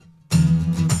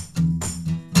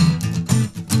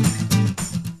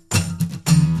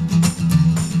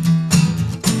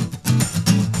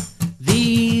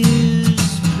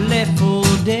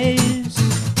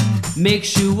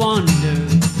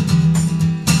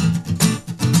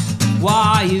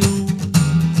while you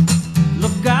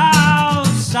look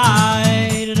outside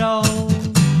it all.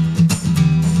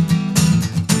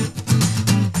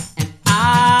 And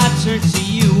I turn to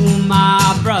you,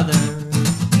 my brother,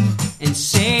 and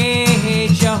say,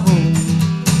 Jehovah,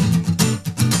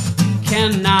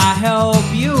 can I help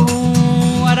you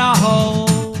at all?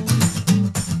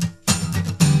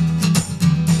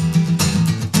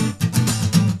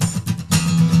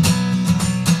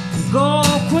 Go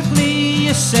quickly,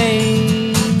 you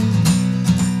say,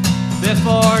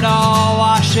 before it all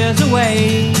washes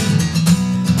away.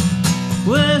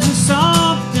 Was there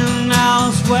something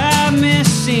else we're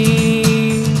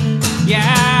missing?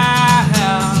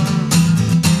 Yeah.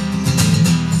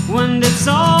 When it's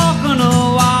all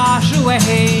gonna wash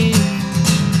away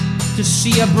to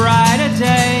see a brighter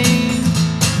day.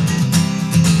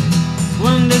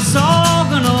 When it's all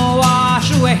gonna wash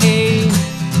away.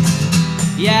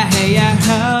 Yeah,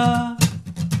 yeah.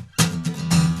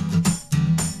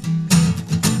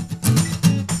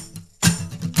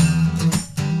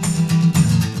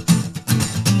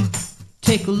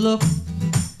 Take a look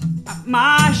at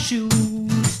my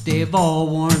shoes, they've all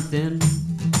worn thin.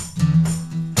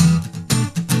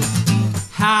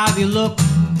 Have you looked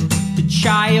the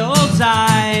child's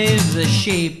eyes, the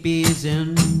shape is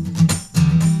in?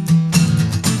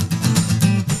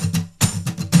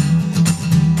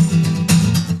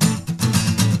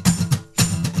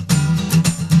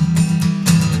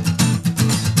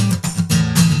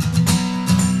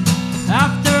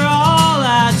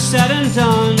 Said and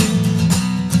done,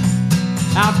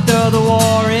 after the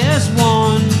war is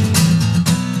won,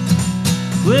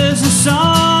 was there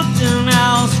something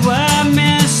else we're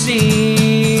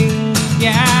missing?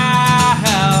 Yeah.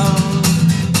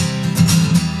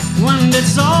 When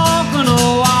it's all gonna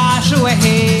wash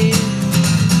away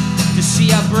to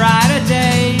see a brighter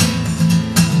day.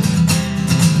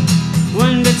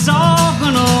 When it's all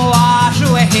gonna wash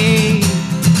away.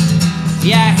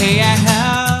 Yeah, yeah.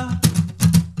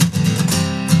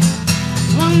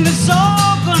 When it's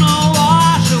all gonna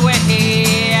wash away,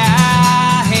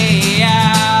 yeah.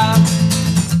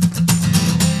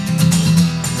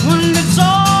 When it's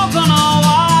all gonna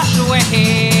wash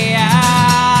away, yeah.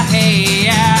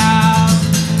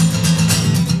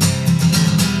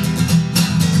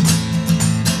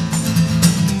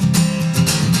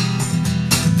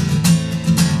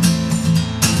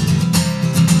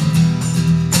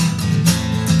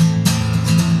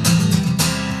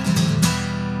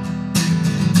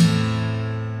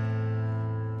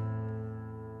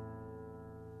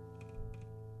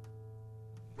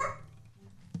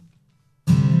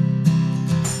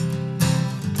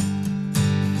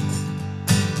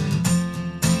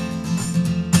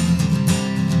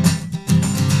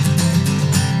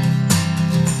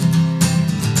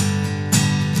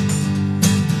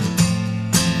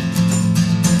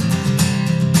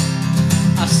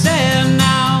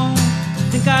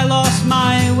 I lost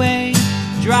my way,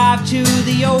 drive to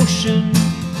the ocean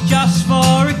just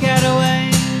for a getaway.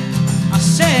 I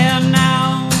said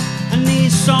now I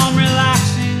need some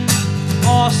relaxing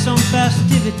or some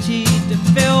festivity to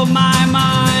fill my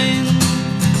mind.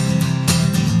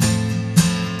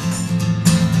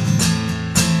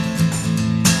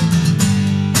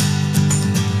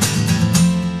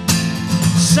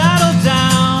 Settle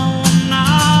down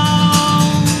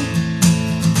now,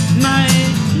 my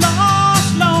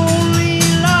lost lonely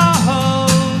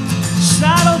love.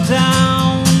 Settle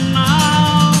down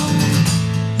now,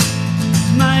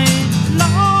 my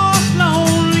lost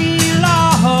lonely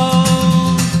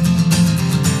love.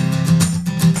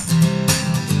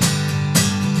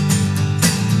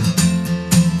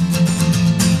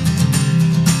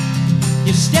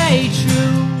 You stay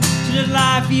true to the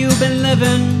life you've been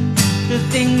living, the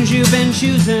things you've been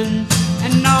choosing,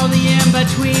 and all the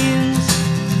in-betweens.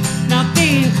 Now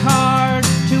think hard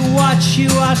to what you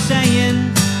are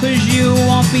saying, 'cause you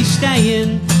won't be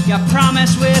staying your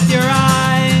promise with your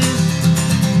eyes.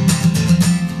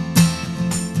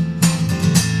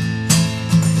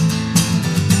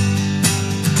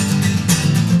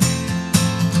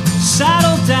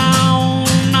 Settle down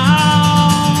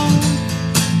now,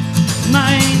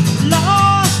 my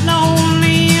lost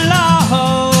lonely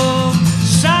love.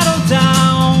 Settle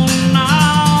down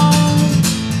now,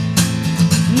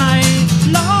 my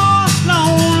lost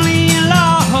lonely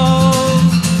love.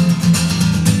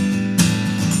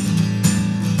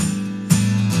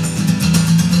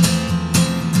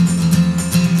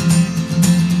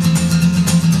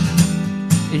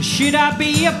 And should I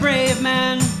be a brave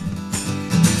man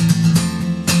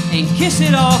and kiss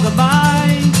it all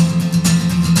goodbye?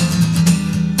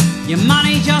 Your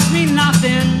money just means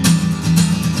nothing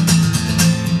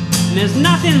and there's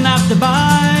nothing left to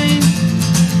buy.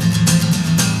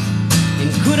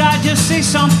 And could I just say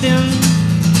something?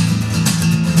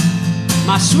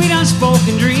 My sweet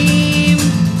unspoken dream.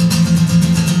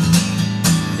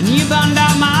 And you burned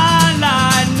out my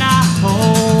light now.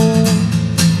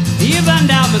 You burned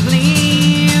out my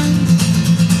gleam.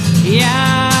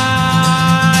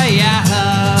 Yeah, yeah.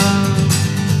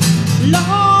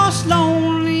 Lost,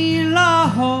 lonely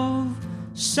love,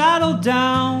 settle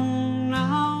down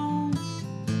now.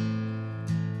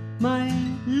 My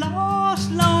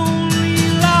lost, lonely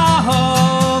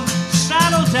love,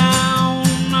 settle down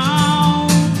now.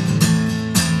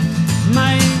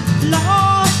 My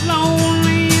lost,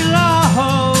 lonely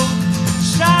love,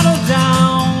 settle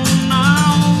down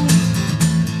now.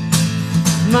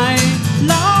 My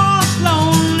lost,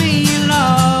 lonely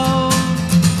love,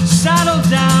 settle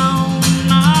down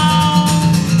now.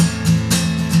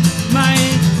 My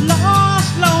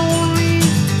lost, lonely,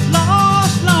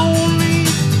 lost, lonely,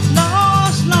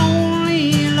 lost,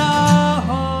 lonely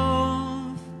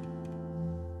love.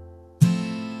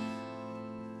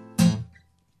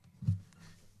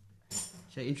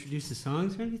 Should I introduce the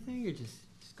songs or anything, or just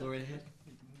go right ahead?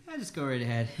 I just go right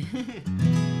ahead.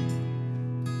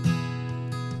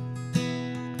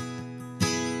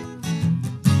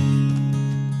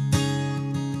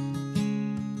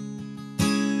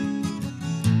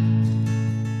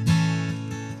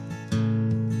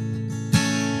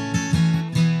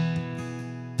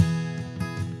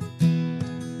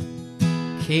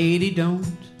 Katie, don't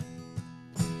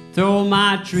throw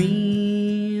my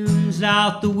dreams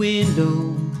out the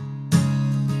window.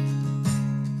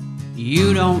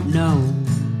 You don't know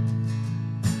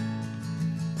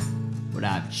what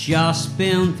I've just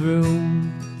been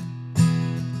through.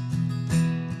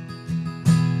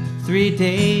 3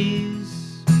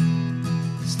 days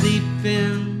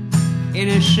sleeping in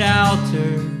a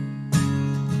shelter.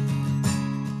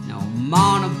 Now I'm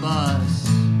on a bus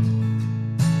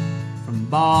from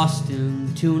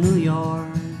Boston to New York.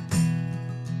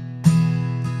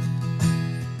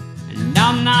 And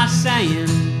I'm not saying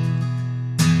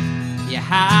you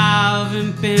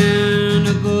haven't been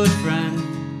a good friend,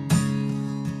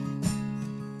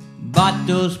 but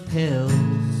those pills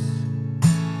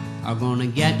are gonna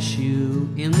get you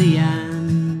in the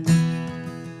end.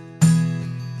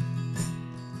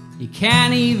 You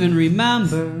can't even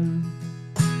remember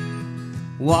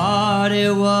what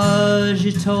it was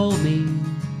you told me.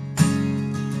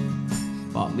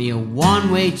 Bought me a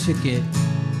one-way ticket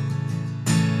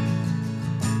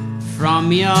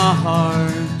from your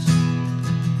heart.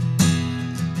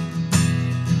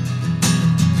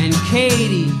 And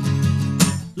Katie,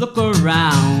 look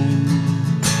around.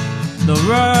 The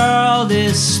world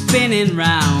is spinning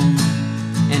round,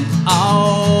 and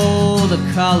all the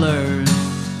colors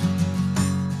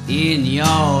in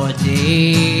your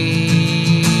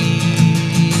day.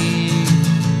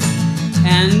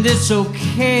 And it's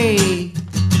okay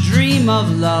to dream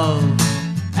of love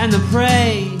and to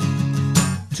pray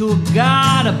to a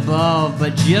God above,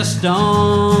 but just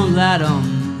don't let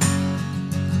him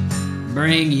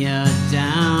bring you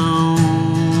down.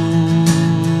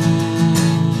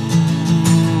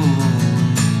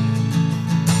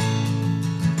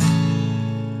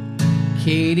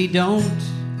 Katie, don't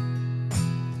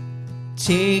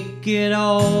take it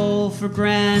all for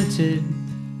granted.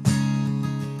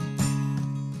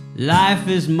 Life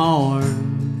is more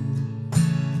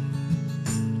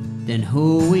than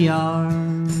who we are.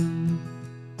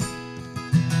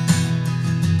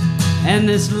 And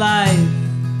this life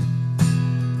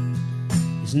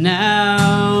is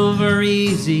never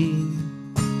easy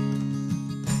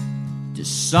to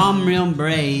some real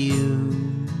brave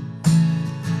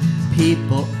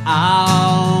people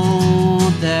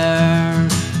out there.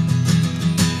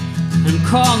 And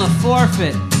calling a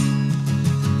forfeit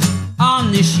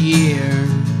on this year,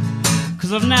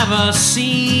 'cause I've never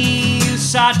seen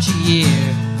such a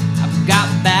year. I've got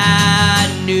bad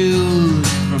news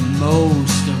from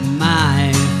most of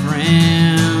my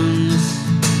friends,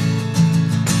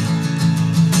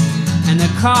 and the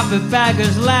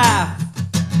carpetbaggers laugh.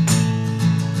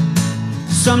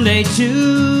 Someday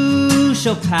too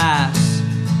shall pass,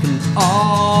 can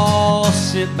all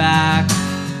sit back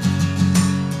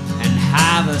and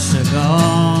have a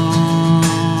cigar.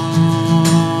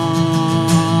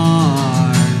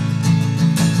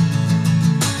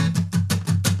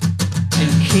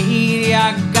 And Katie,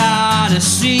 I gotta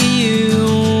see you.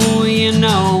 You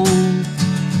know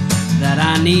that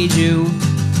I need you,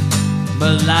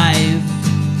 but life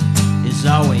is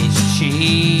always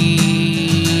changing.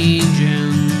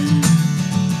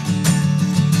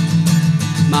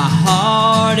 My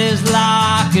heart is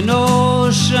like like an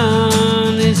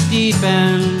ocean is deep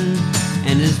and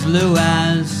as blue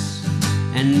as,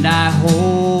 and I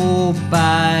hope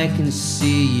I can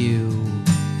see you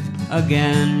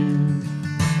again.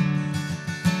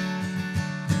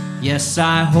 Yes,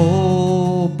 I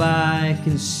hope I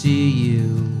can see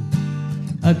you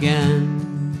again.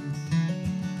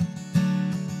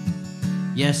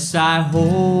 Yes, I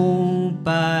hope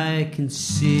I can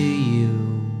see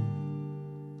you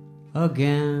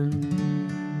again.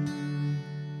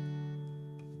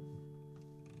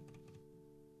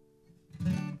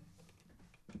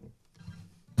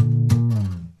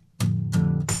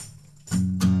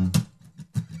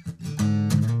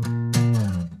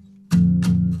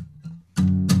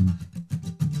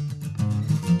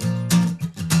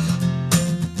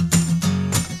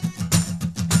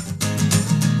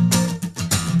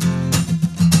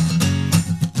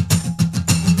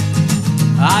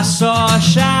 I saw a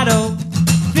shadow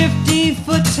 50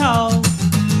 foot tall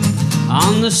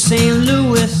on the St.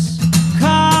 Louis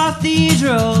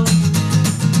Cathedral.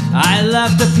 I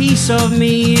left a piece of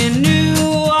me in New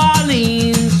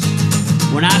Orleans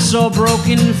when I saw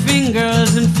broken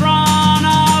fingers in front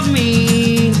of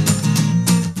me.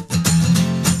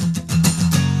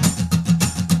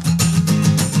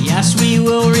 Yes, we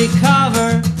will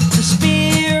recover the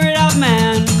spirit of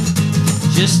man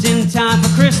just in time for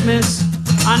Christmas.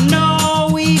 I know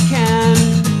we can.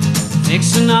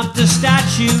 Fixing up the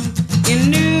statue in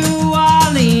New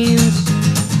Orleans,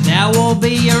 there will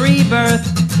be a rebirth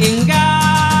in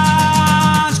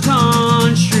God's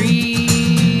country.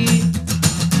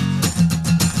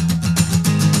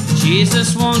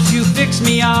 Jesus, won't you fix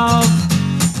me up?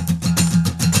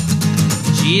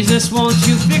 Jesus, won't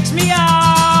you fix me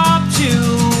up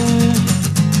too?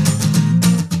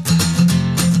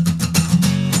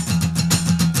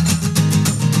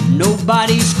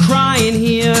 Nobody's crying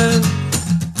here.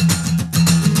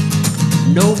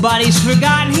 Nobody's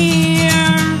forgotten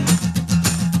here.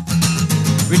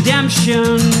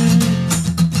 Redemption,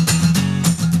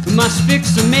 we must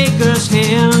fix the Maker's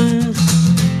hands.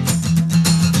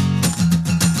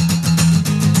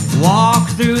 Walk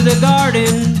through the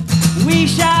garden, we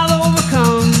shall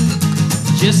overcome.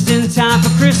 Just in time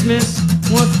for Christmas,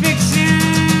 we're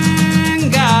fixing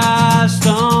God's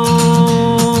thumbs.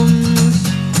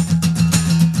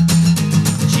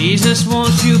 Jesus,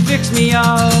 won't you fix me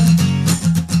up?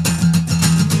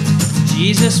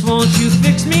 Jesus, won't you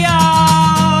fix me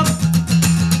up?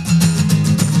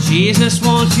 Jesus,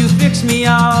 won't you fix me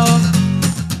up?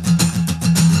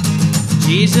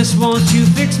 Jesus, won't you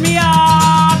fix me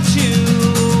up too?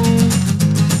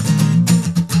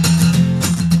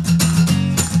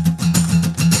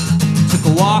 Took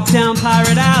a walk down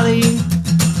Pirate Alley,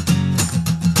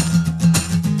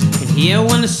 and here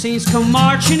when the saints come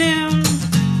marching in.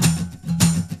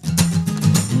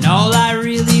 And all I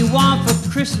really want for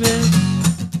Christmas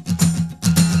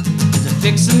is to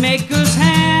fix the Maker's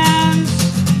hands.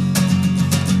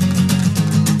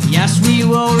 Yes, we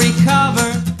will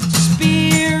recover the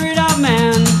spirit of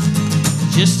man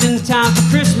just in time for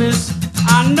Christmas.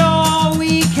 I know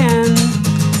we can.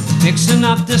 Fixing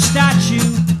up the statue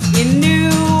in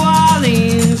New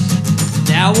Orleans,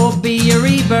 there will be a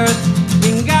rebirth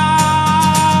in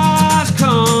God's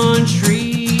country.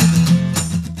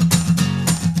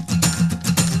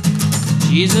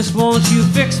 Jesus, won't you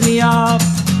fix me up?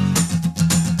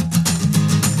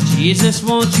 Jesus,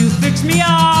 won't you fix me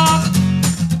up?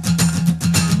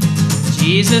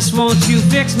 Jesus, won't you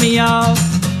fix me up?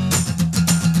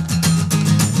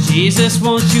 Jesus,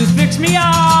 won't you fix me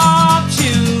up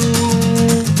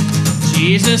too?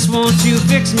 Jesus, won't you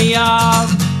fix me up?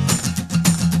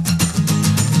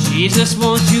 Jesus,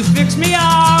 won't you fix me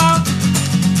up?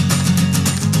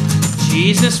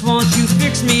 Jesus, won't you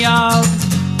fix me up?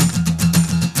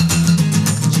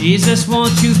 Jesus,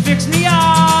 won't you fix me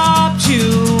up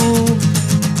too?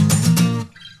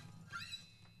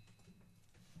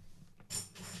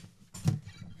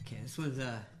 Okay, this one's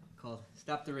called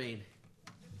Stop the Rain.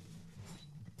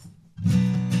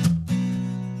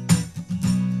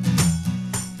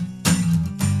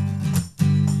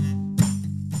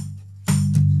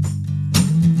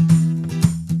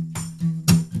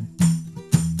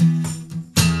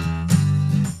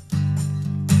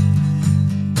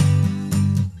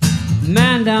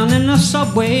 Man down in the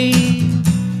subway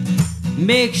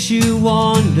makes you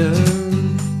wonder,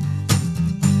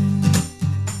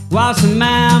 whilst a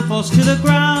man falls to the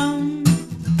ground.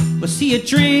 Was he a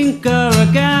drinker or a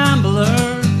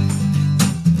gambler?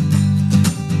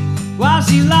 Whilst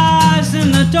he lies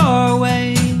in the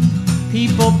doorway,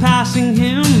 people passing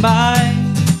him by.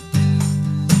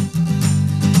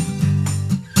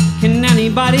 Can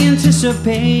anybody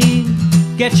anticipate?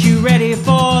 Get you ready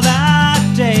for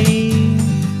that day.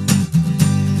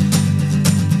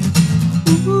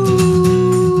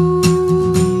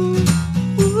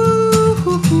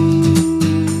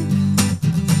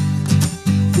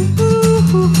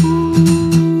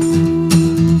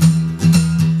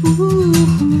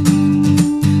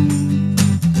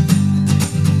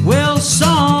 Will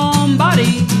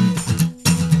somebody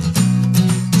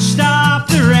stop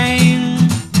the rain?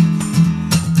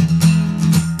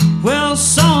 Will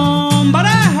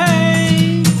somebody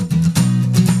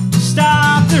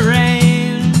stop the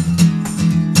rain?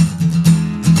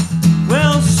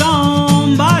 Will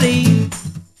somebody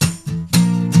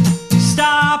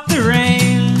stop the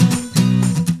rain?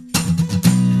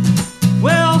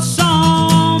 Will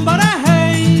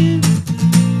somebody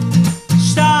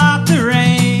stop the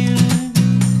rain?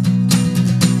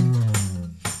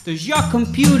 Does your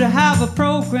computer have a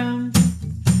program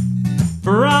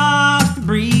for us to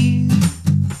breathe?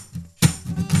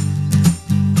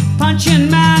 Punching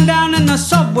man down in the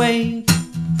subway,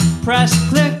 press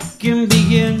click and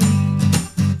begin.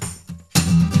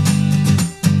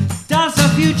 Does the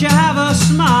future have a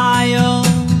smile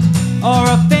or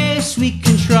a face we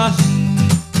can trust?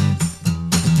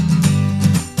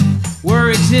 We're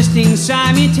existing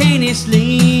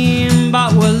simultaneously,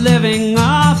 but we're living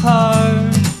apart.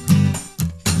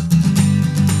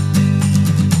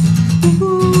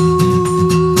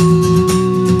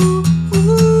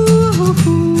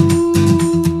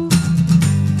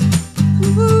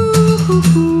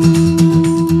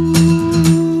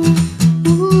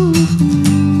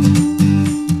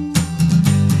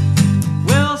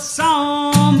 Will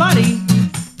somebody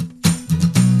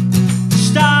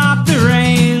stop the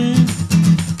rain?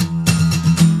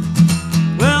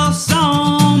 Will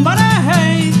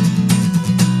somebody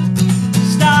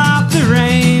stop the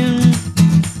rain?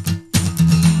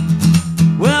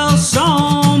 Will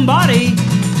somebody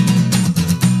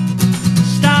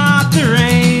stop the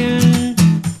rain?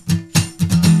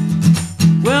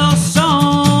 Will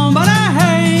somebody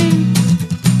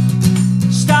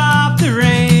stop the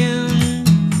rain?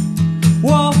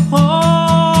 Whoa,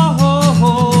 whoa, whoa,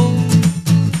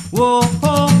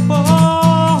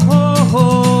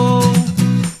 whoa.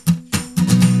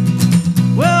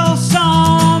 Will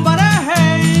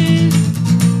somebody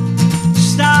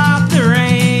stop the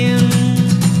rain?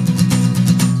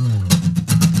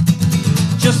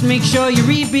 Just make sure you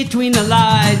read between the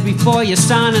lines before you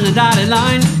sign on the dotted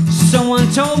line.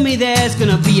 Someone told me there's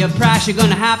gonna be a price you're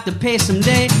gonna have to pay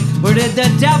someday. Or did the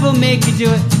devil make you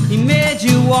do it? He made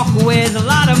you walk away. There's a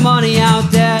lot of money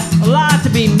out there, a lot to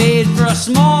be made for a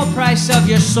small price of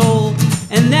your soul,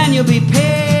 and then you'll be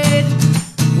paid.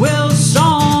 Will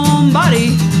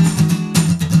somebody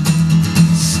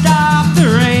stop the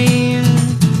rain?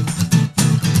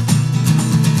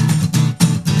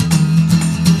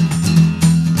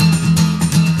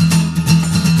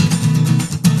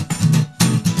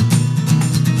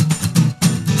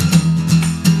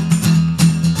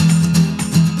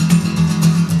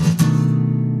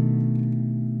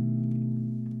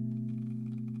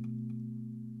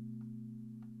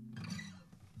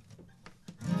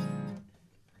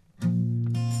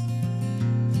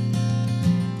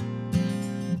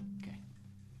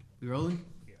 We rolling?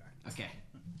 We are. Okay.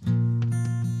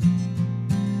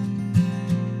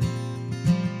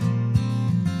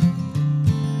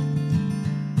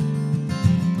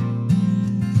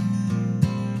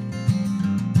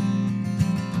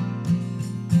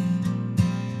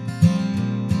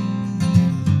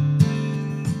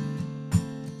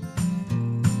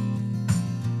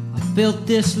 I built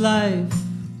this life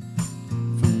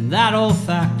from that old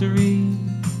factory.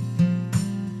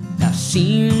 I've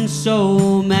seen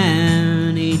so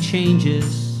many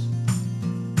changes,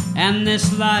 and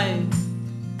this life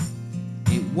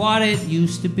ain't what it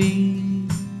used to be.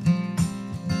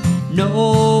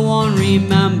 No one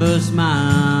remembers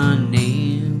my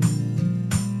name.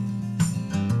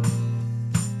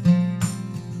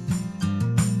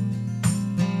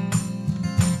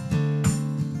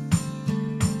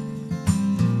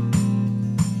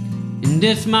 And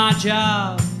it's my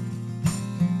job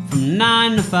from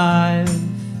 9 to 5,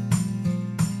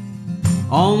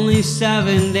 only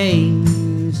 7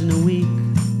 days in a week.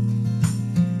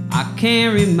 I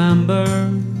can't remember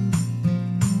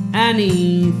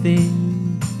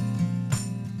anything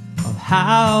of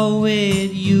how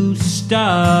it used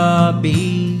to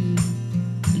be.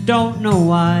 I don't know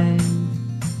why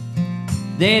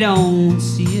they don't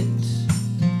see it.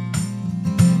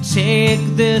 Take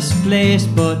this place,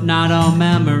 but not our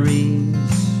memories.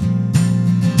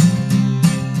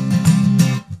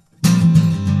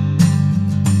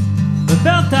 But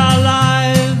built our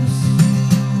lives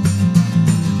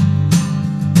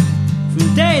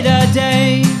from day to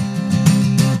day,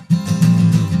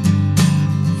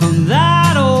 from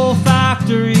that old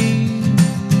factory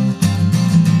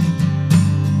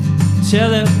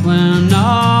till it went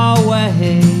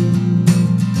away,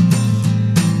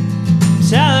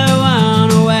 till it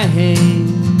went away,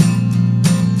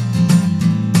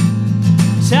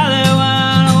 till it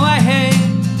went away,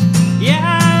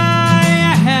 yeah,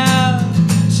 yeah,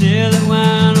 till it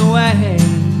went away.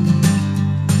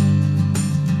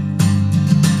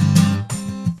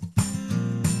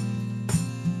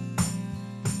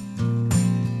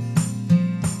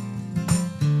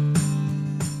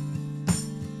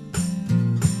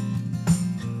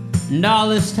 And all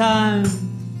this time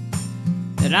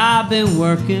that I've been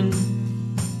working,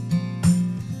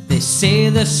 they say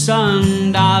the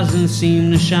sun doesn't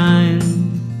seem to shine.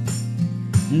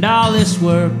 And all this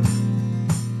work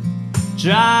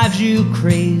drives you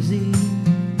crazy,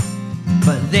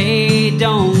 but they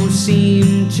don't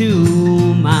seem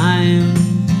to mind.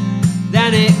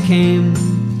 Then it came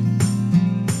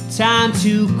time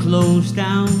to close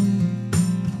down.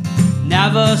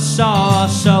 Never saw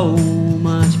so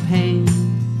much pain.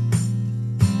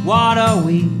 What are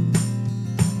we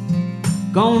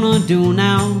gonna do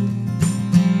now?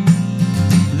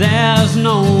 There's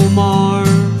no more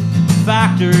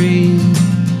factory.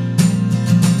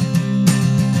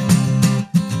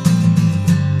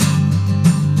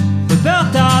 We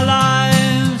built our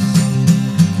lives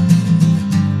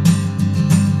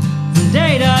from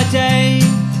day to day,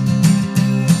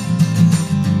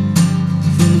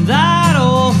 from that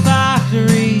old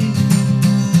factory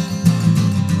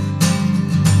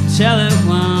till it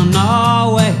went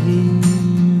away,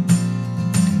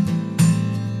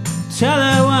 till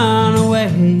it went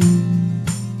away,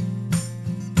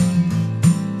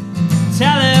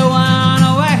 till it went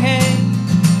away,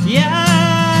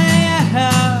 yeah,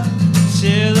 yeah,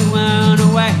 till it went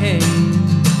away.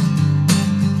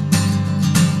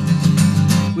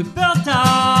 We built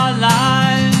our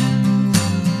lives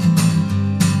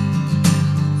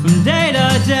from day to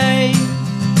day,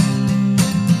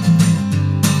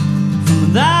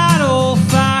 from that old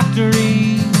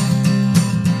factory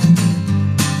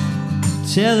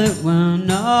till it went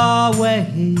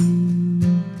away,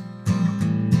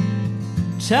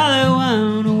 till it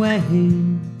went away,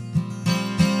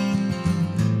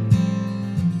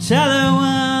 till it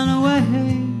went away,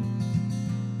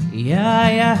 yeah,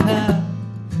 yeah,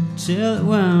 till it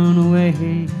went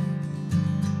away.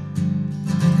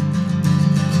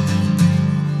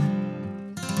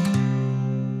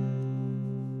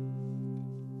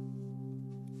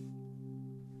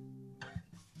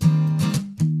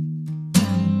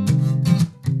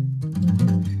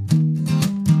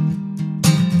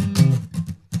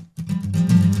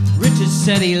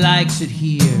 Said he likes it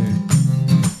here,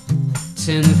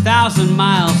 10,000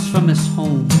 miles from his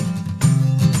home.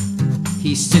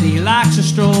 He said he likes to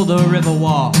stroll the river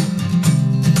walk,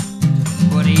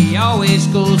 but he always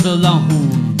goes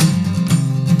alone.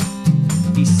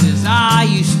 He says, I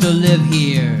used to live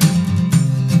here,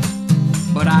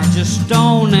 but I just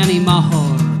don't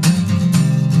anymore.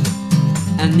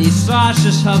 And these thoughts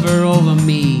just hover over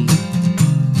me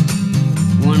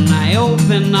when I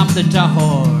open up the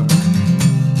door.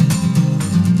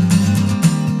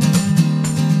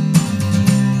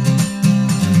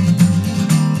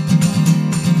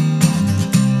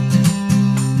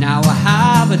 Now I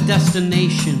have a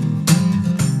destination,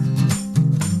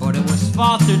 but it was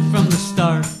faltered from the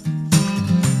start.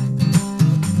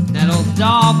 That old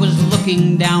dog was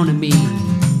looking down at me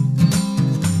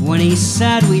when he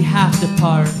said we have to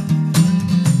part.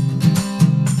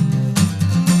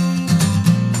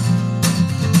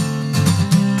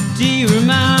 Do you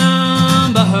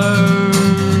remember her,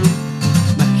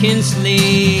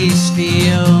 McKinsley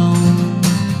Steel?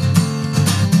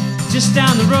 Just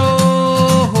down the road,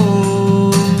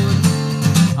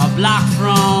 a block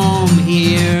from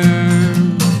here,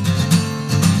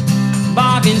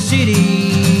 Bargain City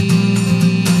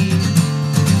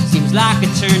seems like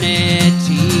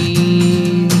eternity.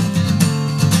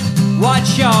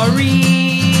 What's your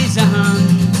reason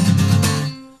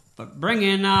for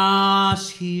bringing us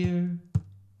here?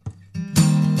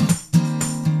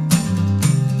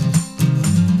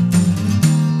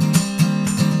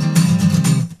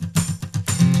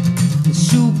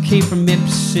 Sue came from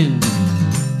Ipsen,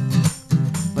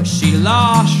 but she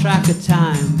lost track of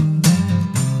time.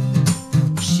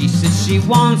 She said she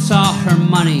wants all her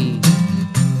money,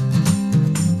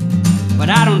 but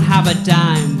I don't have a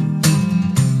dime.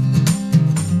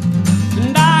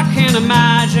 And I can't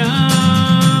imagine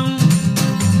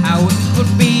how it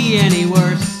be any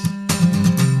worse.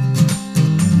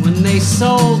 When they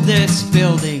sold this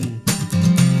building,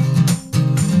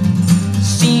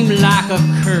 seemed like a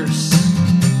curse.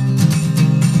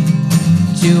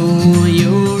 Do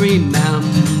you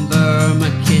remember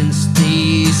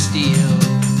McKinley Steel?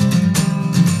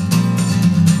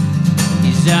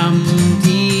 These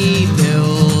empty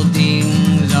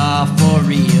buildings are for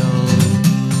real.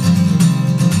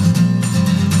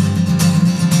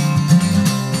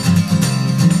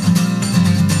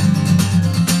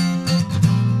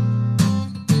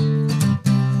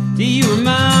 Do you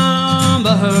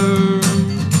remember her?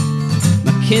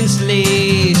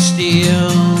 McKinley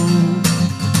Steel.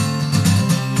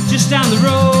 Just down the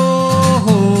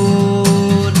road,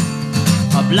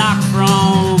 a block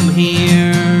from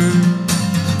here,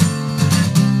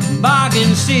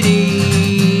 Bargain City,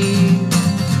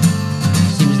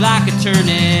 seems like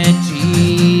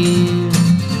eternity.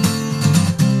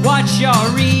 What's your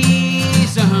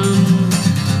reason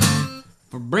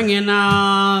for bringing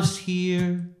us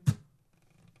here?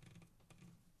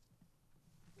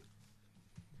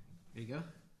 There you go.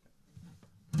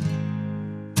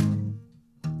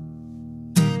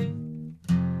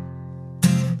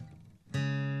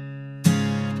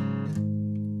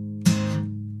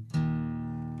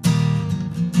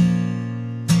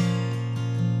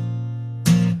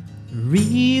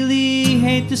 Really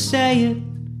hate to say it,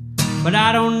 but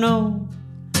I don't know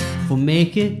if we'll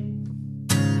make it.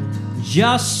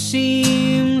 Just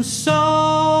seems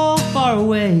so far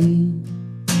away,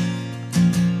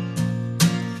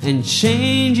 and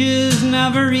change is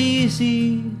never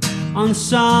easy on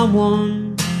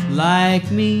someone like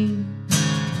me,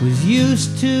 who's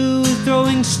used to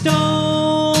throwing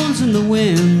stones in the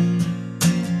wind.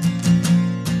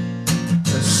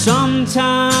 But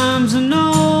sometimes I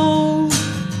know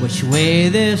which way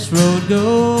this road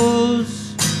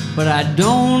goes, but I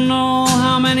don't know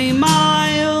how many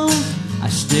miles I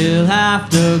still have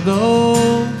to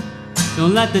go.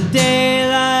 Don't let the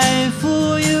daylight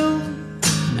fool you,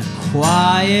 and the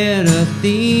quieter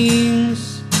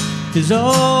things. There's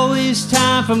always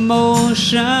time for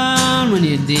motion when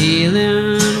you're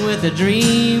dealing with a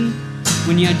dream,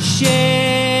 when you're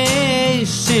chasing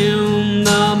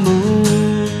the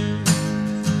moon,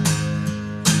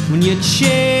 when you're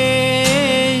chasing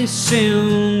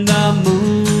the moon.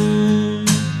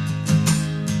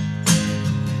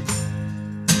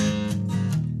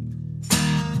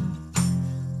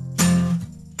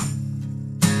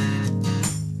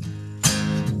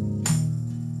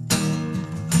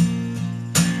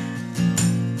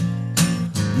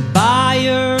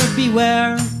 Buyer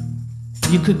beware,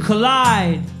 you could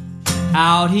collide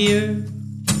out here.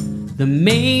 There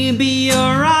may be a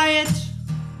riot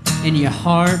in your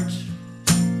heart.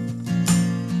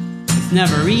 It's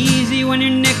never easy when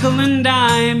you're nickel and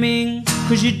diming,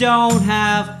 'cause you don't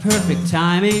have perfect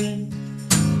timing.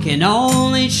 Can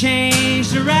only change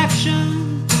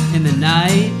direction in the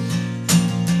night.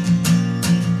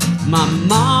 My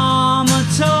mama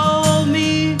told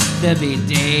me there'd be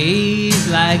days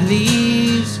like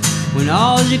these when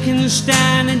all you can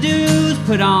stand and do is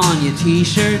put on your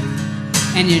t-shirt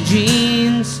and your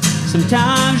jeans.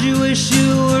 Sometimes you wish you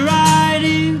were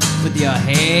riding with your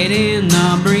head in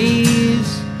the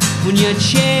breeze, when you're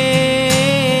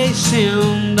chasing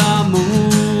the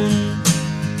moon,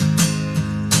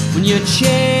 when you're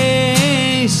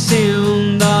chasing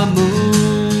the moon.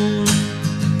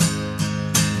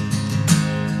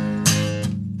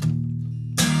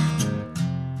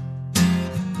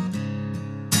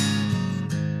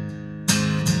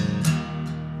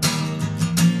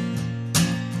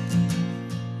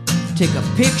 Take a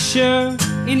picture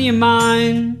in your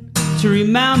mind to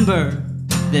remember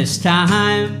this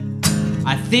time.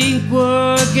 I think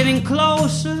we're getting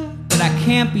closer, but I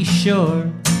can't be sure.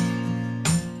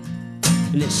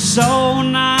 And it's so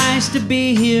nice to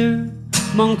be here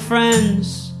among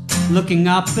friends, looking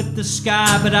up at the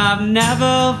sky, but I've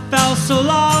never felt so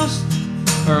lost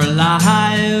or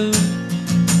alive.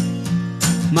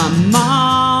 My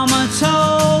mama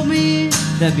told me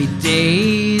there'd be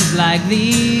days like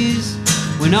these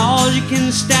when all you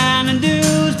can stand and do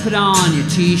is put on your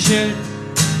t-shirt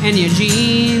and your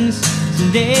jeans.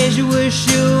 Some days you wish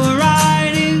you were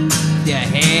riding with your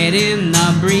head in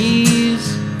the breeze,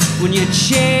 when you're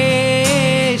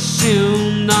chasing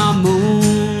the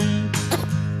moon,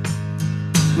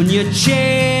 when you're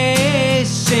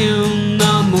chasing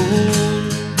the moon,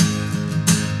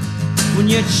 when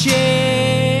you're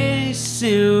chasing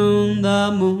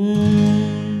the moon.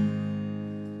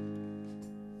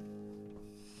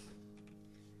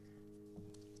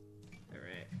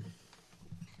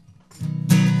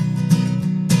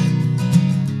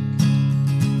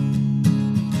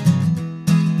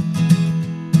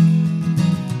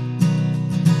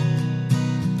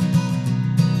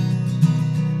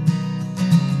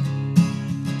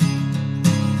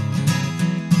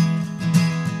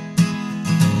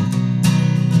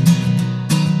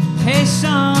 Hey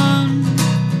son,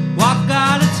 what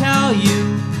gotta tell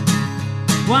you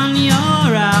when you're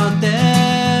out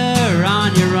there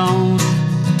on your own?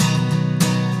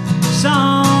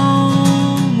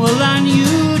 Some will lend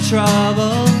you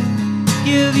trouble,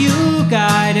 give you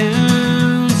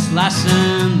guidance,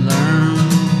 lesson learned.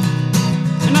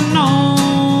 And I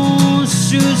know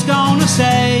who's gonna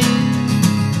say,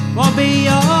 well, be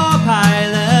your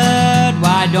pilot,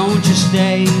 why don't you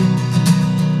stay?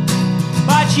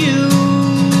 But you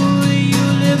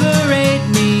liberate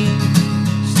me,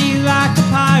 steal like a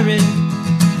pirate,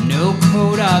 no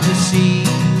code of the sea.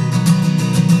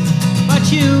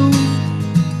 But you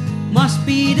must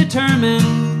be determined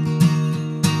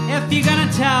if you're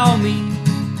gonna tell me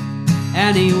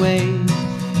anyway.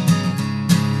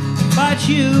 But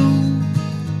you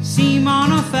seem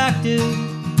unaffected,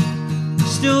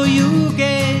 still you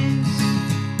gaze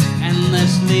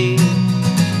endlessly.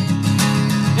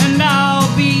 And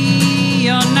I'll be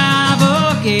your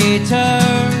navigator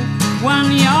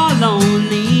when you're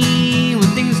lonely, when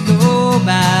things go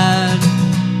bad.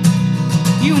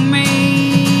 You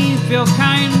may feel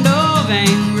kind of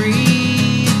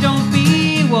angry, don't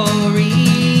be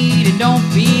worried and don't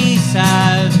be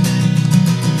sad.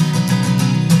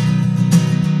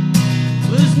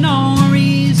 There's no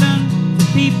reason for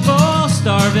people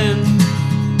starving,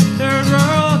 third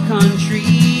world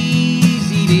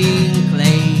countries eating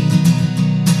clay.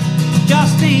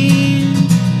 Just think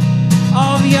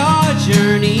of your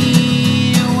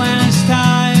journey when it's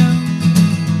time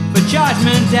for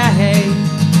Judgment Day.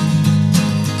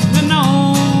 To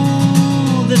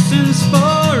know this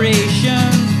inspiration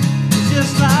is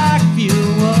just like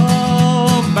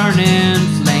fuel, burning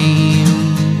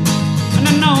flame. And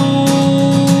I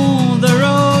know the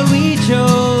road we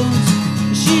chose,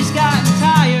 she's gotten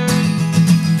tired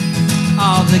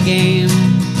of the game.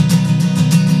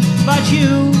 But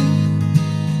you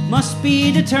must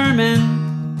be determined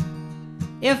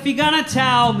if you're gonna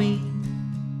tell me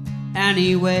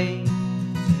anyway.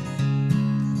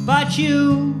 But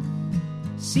you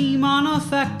seem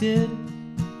unaffected,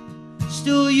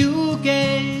 still you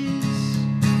gaze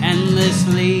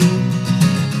endlessly.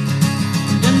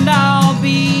 And I'll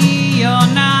be your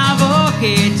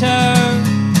navigator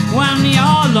when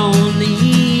you're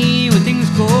lonely, when things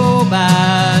go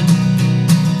bad.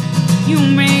 You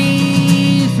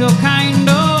may feel kind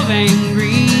of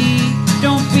angry,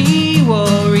 don't be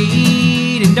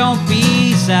worried and don't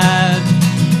be sad.